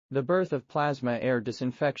The birth of Plasma Air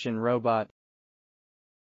Disinfection Robot.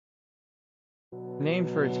 Named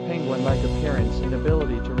for its penguin-like appearance and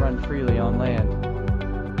ability to run freely on land.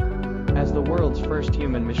 As the world's first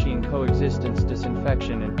human-machine coexistence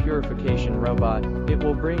disinfection and purification robot, it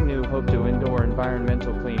will bring new hope to indoor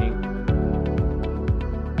environmental cleaning.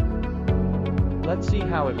 Let's see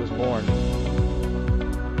how it was born.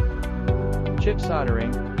 Chip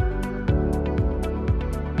soldering.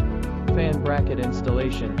 Fan bracket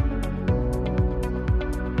installation.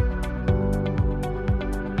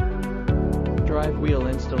 Drive wheel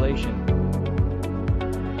installation.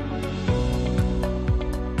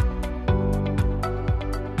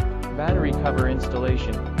 Battery cover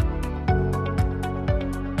installation.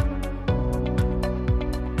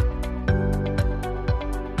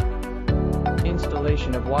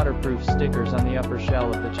 Installation of waterproof stickers on the upper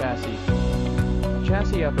shell of the chassis.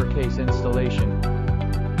 Chassis uppercase installation.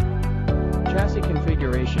 Chassis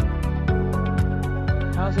configuration.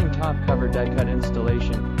 Housing top cover die cut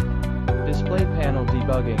installation. Display panel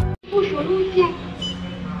debugging.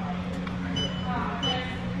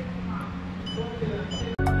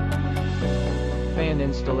 Fan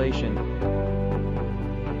installation.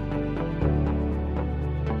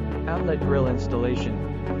 Outlet grill installation.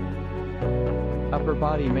 Upper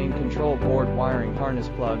body main control board wiring harness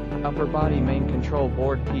plug. Upper body main control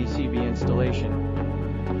board PCB installation.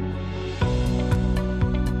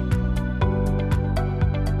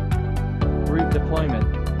 Route deployment.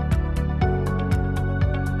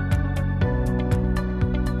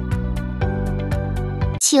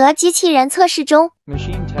 "企鹅机器人测试中。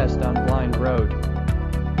 Machine test on blind road.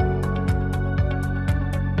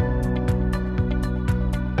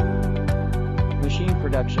 Machine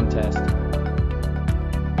production test.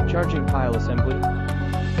 Charging pile assembly.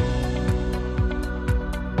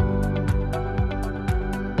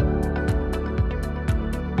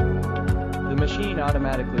 The machine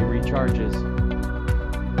automatically recharges.